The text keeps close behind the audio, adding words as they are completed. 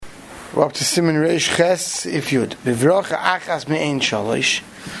We're up to Siman Reish Ches if Yud. Bevrocha achas me'ein shalosh.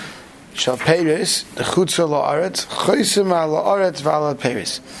 Shal Peres, the chutza la'aretz, choysem la'aretz v'ala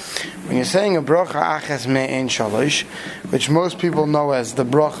Peres. When you're saying a brocha achas me'ein shalosh, which most people know as the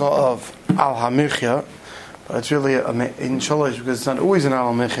brocha of al hamichya, but it's really in shalosh because it's not always an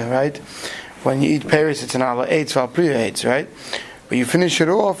al hamichya, right? When you eat Peres, it's an al eitz v'al priya eitz, right? But you finish it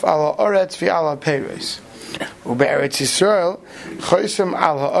off al ha'aretz v'ala Peres. Ube'eretz Yisrael, choysem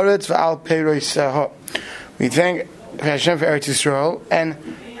al ha'aretz v'al Peres. We thank Hashem for Eretz Yisrael and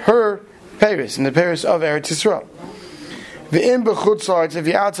her Peres, and the Peres of Eretz Yisrael. V'im b'chutz la'aretz, if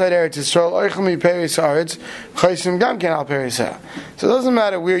you're outside Eretz Yisrael, oichel mi Peres ha'aretz, choysem gam ken al Peres ha'aretz. So it doesn't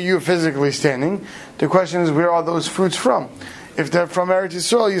matter where you're physically standing. The question is, where are those fruits from? If they're from Eretz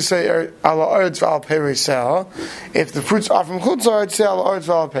Yisrael, you say al ha'aretz v'al Peres ha'aretz. If the fruits are from chutz la'aretz, say al ha'aretz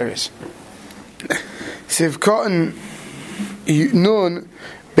v'al Peres. Siv Cotton Nun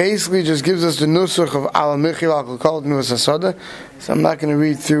basically just gives us the nusach of Al Michil Al Kol Nus Asada, so I'm not going to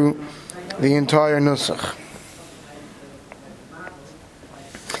read through the entire nusach.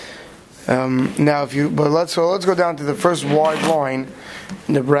 Let's go down to the first wide line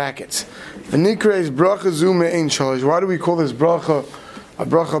in the brackets. The Nikra is bracha zu me'ein shalosh. Why do we call this bracha a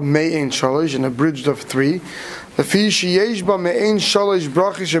bracha me'ein shalosh, an abridged of 3? The fi sheyesh ba me'ein shalosh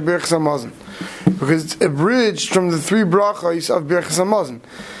bracha shebirchas hamazon. Because it's abridged from the 3 brachos of Birchas Hamazon.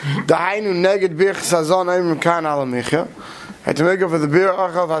 Dahainu neged Birchas Hazon Aimim Kan Ala Michya. And to make up for the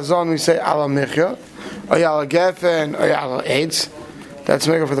Birchas of Hazon, we say Ala Michya, or Yala Gefen, or Yala Eitz. That's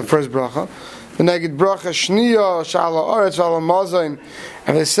to make up for the first bracha. The neged bracha Shniya, Shala Oretz Vala Mazon.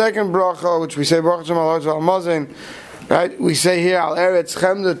 And the second bracha, which we say Bracha Shem Al Oretz Vala Mazon, right? We say here Al Eretz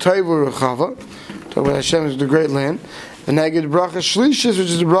Chemda Toivu Rechava. Talk about Hashem is the great land. The neged bracha shlishis,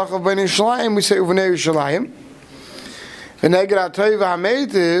 which is the bracha of Bnei Yishalayim, we say uvenei Yishalayim. The neged atoiv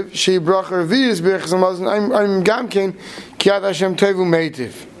ha'meitiv, she bracha revius birchas hamazon I'm gamkein kiyat Hashem toivu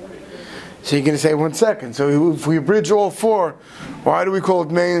meitiv. So you're going to say 1 second. So if we abridge all 4, why do we call it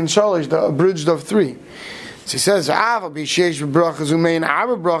mein shalish, the abridged of 3? So he says ava b'sheish brachas umein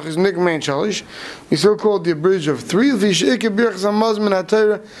ava brachas nik mein shalish. We still call it the abridged of 3. V'shike birchas hamazon min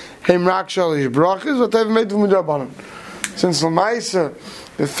ha'torah heim rak shalish brachas v'toiv meitiv mudabanan. Since Lamaisa,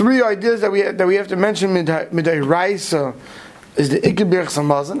 the 3 ideas that we have to mention midai Raisa is the Ikar Birchas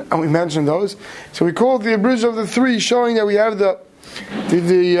Hamazon, and we mentioned those. So we call it the abridged of the 3, showing that we have the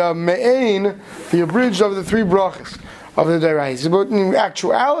Me'ain, the abridged of the 3 brachas of the Raisa. But in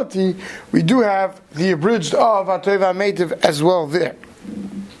actuality, we do have the abridged of Atov HaMeitiv as well there.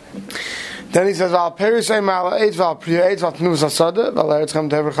 Then he says, Al Perisay Ma'al Eitz Val Priya Eitz Val Tnus Asada Val Eretz Chem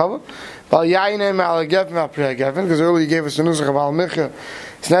Tever Chava Val Yayinei Ma'al Gefen Val Priya Gefen, because earlier you gave us the nusach of Al Micha.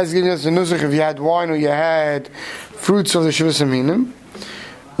 It's nice giving us the nusach if you had wine or you had fruits of the Shivas Aminim.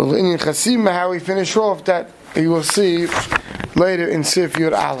 Well, in Chasim, how we finish off that you will see later in Sif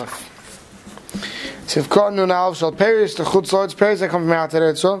Yud Aleph. Sif Katan Nun Aleph Shal Peris, the Chutz Lords Peris that come from out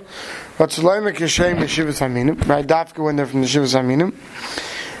there, so Ratzulaim Kishem the Shivas Aminim, right? Dafka when they're from the Shivas Aminim.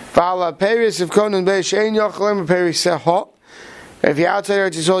 Vala Peris, if Konan Beish Ein Yochalim Peris Seha. If you're outside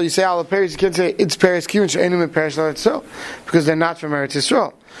Eretz Yisrael, you say Ala Peris, you can't say it's Peris Kivin She'enim and Peris Eretz Yisrael, because they're not from Eretz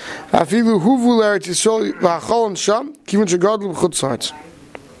Yisrael. Afilu Huvu Eretz Yisrael V'Acholim Sham Kivin She'Gadlu B'Chutz La'aretz.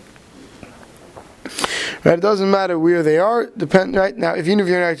 Right, it doesn't matter where they are. Depend right now. If you're in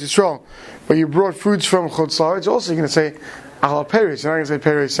Eretz Yisrael, but you brought fruits from Chutz La'aretz, also you're going to say Ala Peris. You're not going to say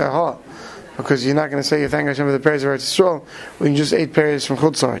Peris Seha, because you're not going to say you thank Hashem for the Peris of Eretz Yisrael when you just ate Peris from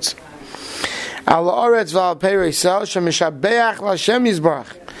Chutz La'aretz. We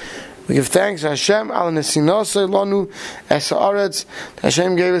give thanks to Hashem al nesinasei lanu es haaretz.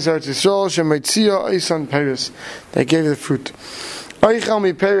 Hashem gave us Eretz Yisrael shemeitzia eisan peres. They gave the fruit. Oichal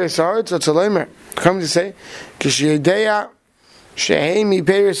mi peres haaretz atzalemer. Come to say kishiyedeya shehei mi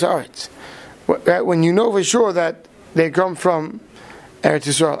peres haaretz. When you know for sure that they come from Eretz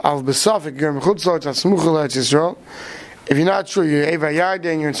Yisrael, al besafik gem chutz la'aretz asmuchel Eretz Yisrael. If you're not sure, you're Eva Yarden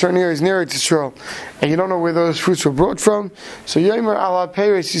and you're in certain areas near Eretz Yisrael, and you don't know where those fruits were brought from, so Yomer al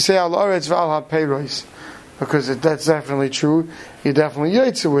HaPeiros, you say al Oretz v'al HaPeiros, because that's definitely true. You're definitely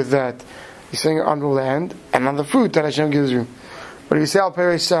Yetzer with that. You're saying on the land and on the fruit that Hashem gives you. But if you say al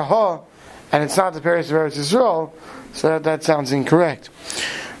Peiros Sahah, and it's not the Peiros of Eretz Yisrael, so that sounds incorrect.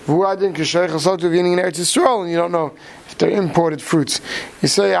 V'uadin k'sheich l'sotu v'yining in Eretz Yisrael, and you don't know if they're imported fruits. You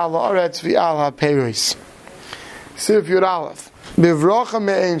say al Oretz v'al HaPeiros. Sif Yud Aleph. Bivrocha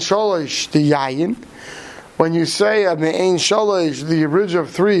me'ein sholosh the yayin. When you say a me'ein sholosh, the abridged of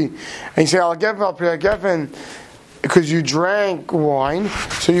 3, and you say al gefen al priya gefen, because you drank wine,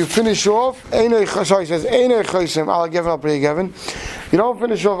 so you finish off. Sorry, it says Einei Chosem Al Gefen Al Pri Gefen. You don't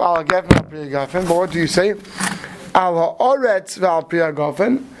finish off Al Gefen Al Pri Gefen, but what do you say? Al Haaretz Val Pri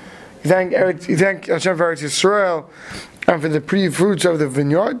Gefen. You thank Hashem for Eretz Yisrael and for the pre-fruits of the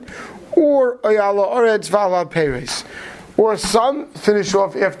vineyard, or Al Haaretz Val Peres. Or some finish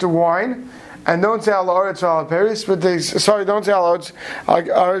off after wine and don't say Al Haaretz Val Peres, but don't say Al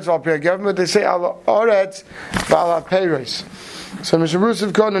Haaretz Val Pri Gefen, but they say Al Haaretz Val Peres. So Mishna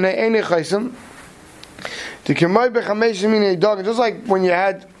Berura called an Einei Chosem. Just like when you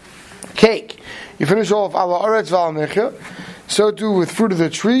had cake, you finish off Al Haaretz Val Mechia. So too with fruit of the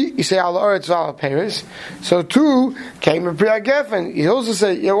tree, you say Al Haaretz Val Peres. So too came a Pri Gefen. You also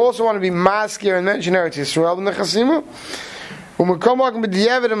say you also want to be maskir and mention Eretz Yisrael in the Chasima. When we come back with the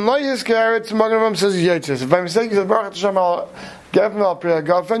evidence, Loyis Keretz, Magen says Yitzis. If by mistake you said Baruch Hashem Al Gefen Al Pri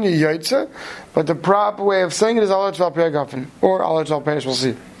Gefen, you Yitzis. But the proper way of saying it is Al Haaretz Val Pri Gefen or Al Haaretz Val Peres. We'll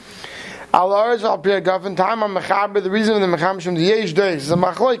see. Al Haaretz Val Pri Gefen. Time on Mechaber. The reason of the Mechamshim the Yesh days is the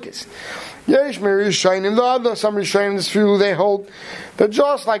Machlokes. Yesh Rishonim, the other some Rishonim, this few they hold that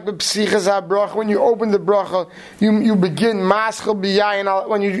just like the Psichas HaBracha, when you open the bracha, you begin Maschel B'Yayin.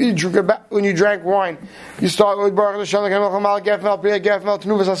 When you drank wine, you start with Baruch Hashem Al Gefen Al Pri Gefen Al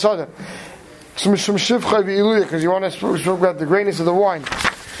Tenuvas HaSoda. Some Shivchai V'Iluya, because you want to speak about the greatness of the wine.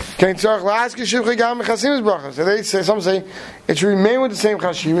 So they say, some say it should remain with the same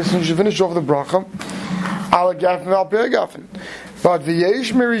chashivas and you should finish off the bracha Al Gefen Al Pri Gefen. But the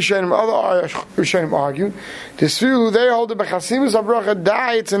Yesh Rishonim, other Rishonim argue, the Sfiru they hold the Bechasimus HaBracha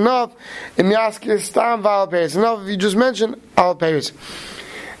die. It's enough in Yaskir Stam Val Peres. Enough if you just mention Al Peres.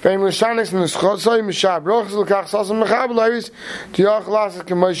 Very Mushanis in the Schotzai Mishab Brochos L'Kach Sasam Mechab Lois to Yach Lasik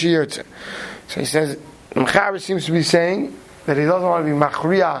Kemoshi Yirtze. So he says Mechaber seems to be saying that he doesn't want to be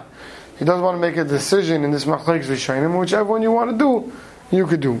Machriya. He doesn't want to make a decision in this Machlokes Rishonim. Whichever one you want to do, you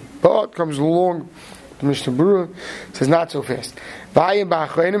could do. But comes along the Mishna Berura says not so fast.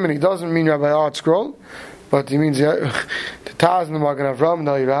 And he doesn't mean Rabbi Art Scroll, but he means the Taz and the Magen Avram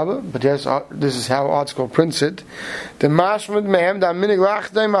Dali Rabba. But yes, this is how Art Scroll prints it. The Mashmad Mehem Da Minig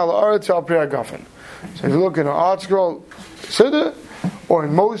Lachdaim Al Haaretz Val Pri Gefen. So if you look in an Art Scroll Siddur or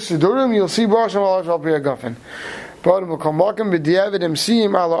in most Siddurim, you'll see Baruch Hashem Al Haaretz Val Pri Gefen. But we'll come back and b'diavad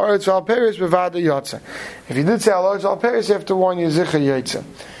emsiyim Al Haaretz Val Peres b'vada yotza. If you did say Al Haaretz Val Peres after one, you zicha yotza.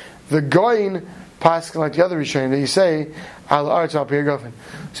 The Goyin Paskin like the other Rishonim that you say Al Haaretz Val Pri Gefen.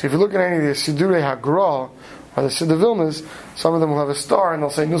 So if you look at any of the Sidurei Hagra or the Siddur Vilnas, some of them will have a star and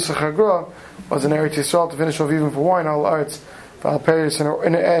they'll say Nusach Hagra was an Eretz Yisrael to finish off even for wine Al Haaretz Val Peres and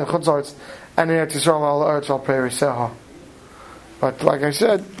Chutz Haaretz and in Eretz Yisrael Al Haaretz Val Peres Seha. But like I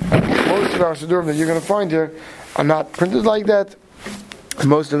said, most of our Siddurim that you're going to find here are not printed like that.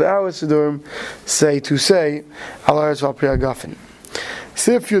 Most of our Siddurim say Al Haaretz Val Pri Gefen.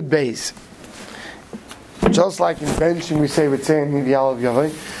 Seif Yud Beis. Just like in benching we say Ritzein the Al of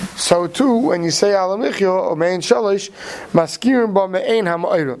Yavai, so too when you say Al Michyo or Mein Shalish, Maskirim Ba Me'ein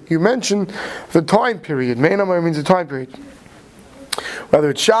HaMa'ira. You mention the time period. Me'ein HaMa'ira means the time period.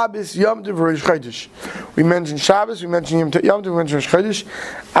 Whether it's Shabbos, Yom Tov, or Rosh Chodesh. We mention Shabbos, we mention Yom Tov, we mention Rosh Chodesh.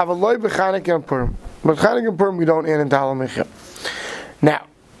 Avaloi B'Chanukah and Purim. But Chanukah and Purim we don't add into Al Michyo. Now,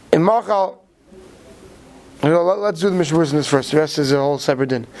 in Machal, let's do the Mishna Berura in this first. The rest is a whole separate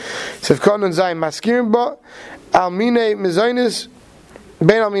din. So if Konon Zayin Maskirim Ba Almine Mezainis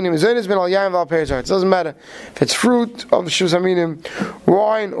Ben Almine Mezainis Ben Al Yain Val Peres. It doesn't matter if it's fruit of the Shus Aminim,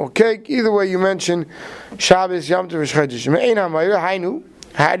 wine or cake. Either way, you mention Shabbos, Yom Tov, Rosh Chodesh. Me'ein HaMa'ira Hainu.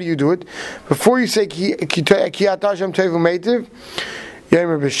 How do you do it? Before you say Ki Atash Yom Tov U'Meitiv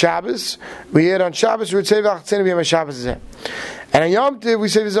Yomer B'Shabbos, we add on Shabbos. We would say V'Achtzenu B'Yom Shabbos Zeh. And on Yom Tov we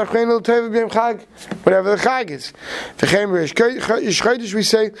say V'Zachrenu L'Tov B'Yom Chag, whatever the Chag is. V'Chem Rosh Chodesh we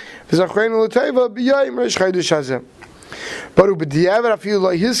say V'Zachrenu L'Tov B'Yom Rosh Chodesh Hazeh. But U'B'Diavad Afilu Lo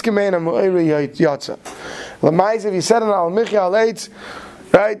Yizkemein HaMa'ira Yatza. L'mayz, if you said on Al Michya Al Eitz,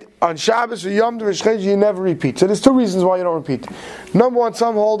 right, on Shabbos or Yom Tov Rosh Chodesh you never repeat. So there's two reasons why you don't repeat. Number one,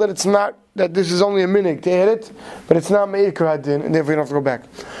 some hold that it's not, that this is only a minig to add it, but it's not Me'ir Karadin, and therefore you don't have to go back.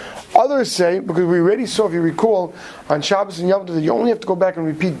 Others say, because we already saw, if you recall, on Shabbos and Yom Tov, that you only have to go back and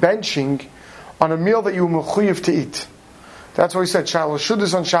repeat benching on a meal that you were mechuyev to eat. That's why we said, Shalosh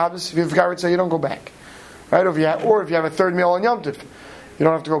Shudas on Shabbos, if you forgot it, you don't go back. Right? Or if you have a third meal on Yom Tov, you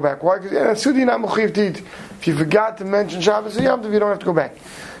don't have to go back. Why? Because you're not mechuyev to eat. If you forgot to mention Shabbos and Yom Tov, you don't have to go back.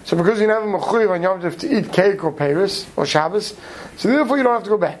 So because you're never mechuyev on Yom Tov to eat cake or Paris or Shabbos, so therefore you don't have to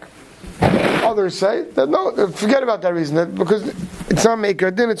go back. Others say that no, forget about that reason, that because it's not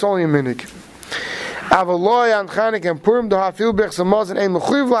Me'ir Din, it's only a minig. Avaloy and Chanik and Purim do hafil bech samaz and ein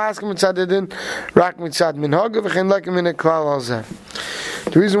mechuyev lahaskem mitzad edin rak mitzad minhag v'chein lekem in a klal alzeh.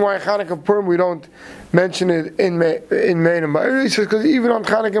 The reason why Chanik and Purim we don't mention it in Mein and Ba'ir is because even on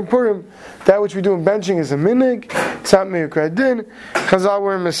Chanik and Purim, that which we do in benching is a minig. It's not miyukra din. Chazal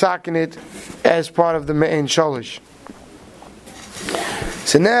were misakin it as part of the Mein Shalish.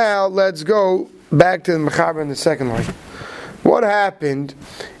 So now let's go back to the Mechaber in the second line. What happened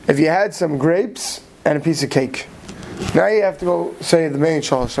if you had some grapes and a piece of cake? Now you have to go say the main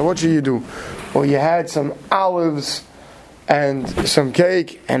shalish. So what should you do? Well, you had some olives and some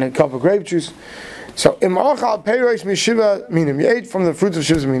cake and a cup of grape juice. So imachal peiros mishiva minim. You ate from the fruits of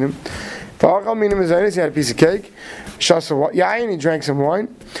shiva minim. V'achal minim is you had a piece of cake. Shasa yayin, he drank some wine.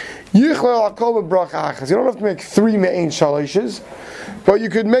 Yichlel akol b'bracha achas. You don't have to make 3 me'ein shalishes, but you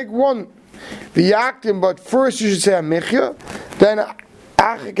could make one. V'yaktim, but first you should say a michya, then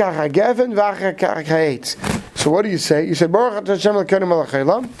achikach hagefen v'achikach ha'etz. So what do you say? You say Baruch Hashem l'kenim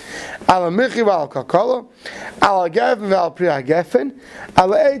alachaylam, ala michya v'al kakala, ala gefen v'al priya gefen,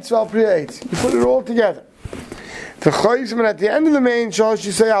 ala eitz v'al priya eitz. You put it all together. V'choyim, and at the end of the main shalosh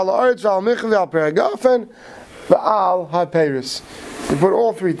you say ala eitz v'al michya v'al priya gefen v'al ha'peiris. You put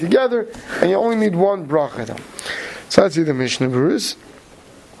all 3 together, and you only need 1 bracha. So let's see the Mishna Berura.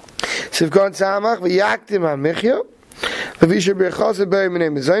 Sivkon Samach v'yaktim ha'michya levisha b'chasa b'minei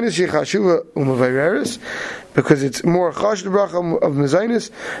mezainis yichashuva u'mavayreres, because it's more chash the bracha of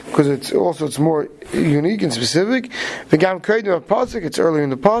mezainis, because it's more unique and specific. V'gam kreidim ha'pasuk, it's earlier in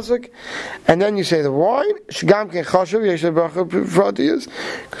the pasuk, and then you say the wine shgam ken chashuv yesh bracha pratiyas,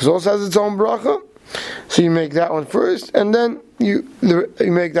 because it also has its own bracha. So you make that one first, and then you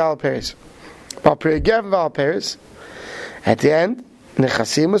make the alperes. Alperegev v'alperes at the end. The Magen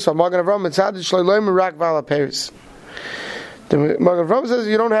Avraham says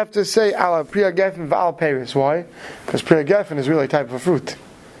you don't have to say ala priya gefen v'al peris. Why? Because priya gefen is really a type of fruit,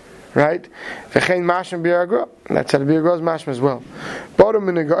 right? V'chein mashma b'yagra. That's how the b'yagra is mashma as well. Bottom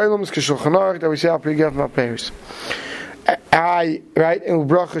in the gailums k'shulchan aruch that we say ala priya gefen v'al peris. Right? In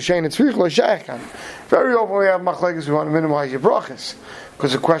bracha shein etzrich lo sheichan. Very often we have machlekes. We want to minimize your brachas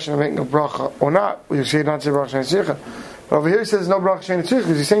because the question of making a bracha or not, we say not to say bracha shein etzricha. Over here it says no bracha shein etzricha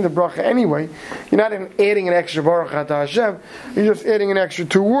because he's saying the bracha anyway. You're not even adding an extra baruch to Hashem. You're just adding an extra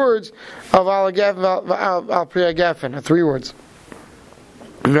 2 words of al gefen al priya gefen, 3 words.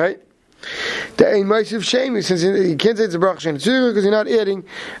 Right? The ein ma'isiv shame, since you can't say it's a bracha shein etzricha because you're not adding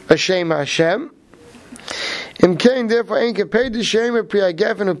a shame Hashem. In Cain, therefore, ain't paid the shame of priya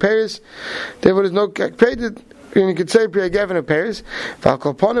gefen of Paris. Therefore, there's no paid it. And you could say priya gefen of Paris.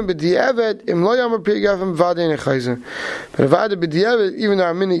 V'alkolponim b'di'evet im lo yamar priya gefen v'adei nechayzer. But if I had b'di'evet, even though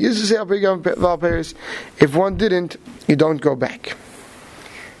our minhag used to say priya gefen v'al Paris, if one didn't, you don't go back.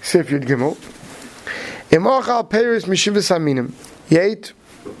 Seif Yud Gimel. Im ochal Paris mishivas haminim. You ate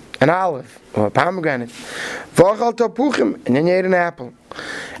an olive or a pomegranate. V'achal tapuchim, and then you ate an apple.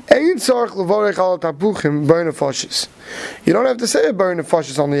 You don't have to say a burn of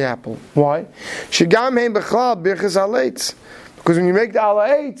fashes on the apple. Why? Because when you make the ala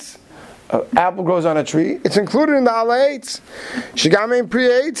eitz, apple grows on a tree, it's included in the ala eitz.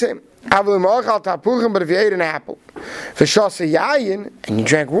 But if you ate an apple, and you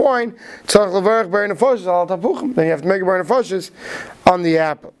drank wine, then you have to make a burn of fashes on the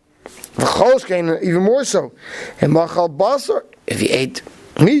apple. Even more so. If you ate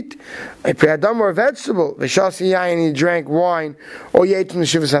meat, a priadam or a vegetable, v'shasi yayin, he drank wine, or you ate from the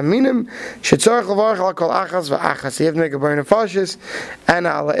shivas haminim, shetzorach levarach al kol achas v'achas. You have to make a burn of fashes, and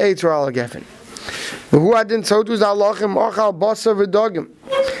ala eitz or ala gefen. V'hu adin tzotuz alachim ochal basar v'dogim.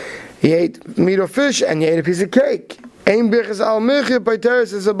 He ate meat or fish, and he ate a piece of cake. Ein birchas al michya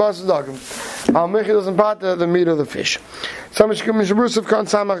paiteris is a basar dogim. Al michya doesn't part the meat or the fish. So Mishna Berura Kan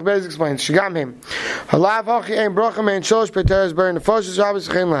Samach Beis explains. Shigam him. Halav hachi ein bracha mein shalosh peteres burn the fashes rabbis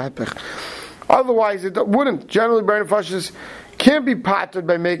chen lahepech. Otherwise, it wouldn't. Generally, burn the fashes can't be potted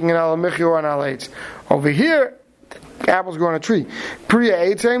by making an ala michya or an ala eitz. Over here, the apples grow on a tree. Priya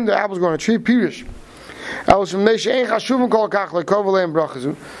eitzim, the apples grow on a tree. Pirish. Apples from Nesha ein chashuvim kol kach lekovale and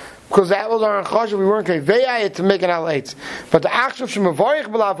brachazu. Because the apples are in chashuv, we weren't kaveyayit to make an al eitz. But the achshav shemavoyich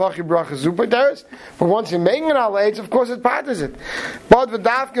b'lav hachi bracha zupateres. But once you're making an al eitz, of course it patters it. But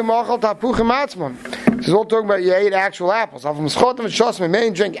v'davke machal tapuchim atzmon. This is all talking about you ate actual apples. Av m'schotem v'shosm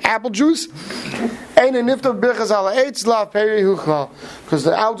and drink apple juice. Ein a niftav birchas al eitz lav peri huchlal. Because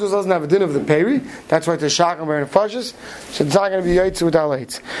the apple juice doesn't have a din of the peri. That's why it's shacham wearing fashes. So it's not going to be yaitz with al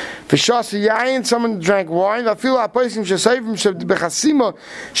eitz. V'shos yayin, someone drank wine. V'afil ha'paisim sheseifim shebechasima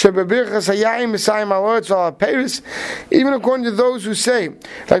shebe Even according to those who say,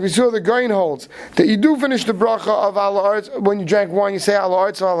 like we saw the grain holds, that you do finish the bracha of ala arts when you drank wine. You say ala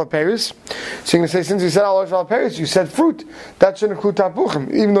arts ala peris. So you're going to say, since you said ala arts ala peris, you said fruit. That shouldn't include tapuchim.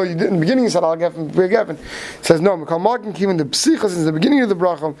 Even though you did in the beginning, you said ala gefen gefen. It says no. Even the psicha, since the beginning of the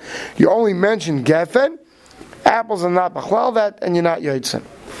bracha, you only mentioned gefen. Apples are not bachlal that, and you're not yotzim.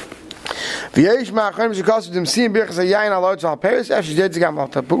 There are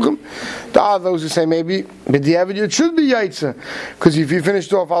those who say maybe it should be yaitza, because if you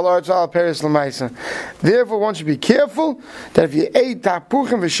finished off al arts al peris l'maisa. Therefore, one should be careful that if you ate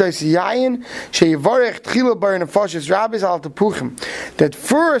tapuchim v'shois yayin sheyivarech tchila bar nefashis rabbis al tapuchim. That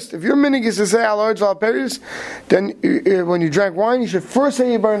first, if your minig is to say al arts al peris, then when you drank wine, you should first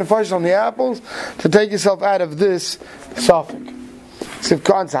say bar nefashis on the apples to take yourself out of this suffix.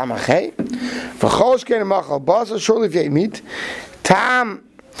 Sivkan samachay, v'cholshkein machal basa. Surely if you eat meat, tam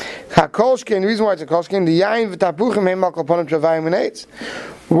hakolshkein. The reason why it's a kolshkein, the yain v'tapuchim heim makal ponim travayim v'neitz.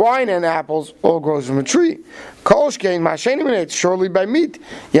 Wine and apples all grows from a tree. Kolshkein mashenim v'neitz. Surely by meat,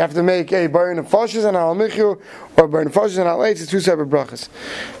 you have to make a bar nefashis and al michu, or bar nefashis and al eitz. It's two separate brachas.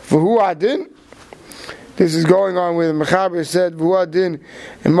 V'hu adin. This is going on with the Mechaber said v'hu adin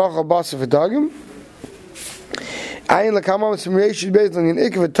in machal basa v'dagim.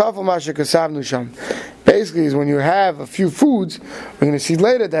 Basically, is when you have a few foods, we're going to see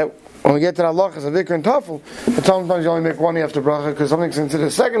later that when we get to the halachas of ikr and tafel, that sometimes you only make one after bracha because something's considered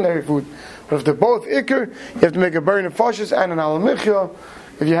a secondary food. But if they're both ikr, you have to make a burn of fashis and an al michya.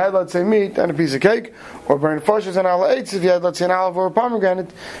 If you had, let's say, meat and a piece of cake, or burn of fashis and al eitz if you had, let's say, an olive or a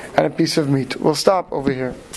pomegranate and a piece of meat. We'll stop over here.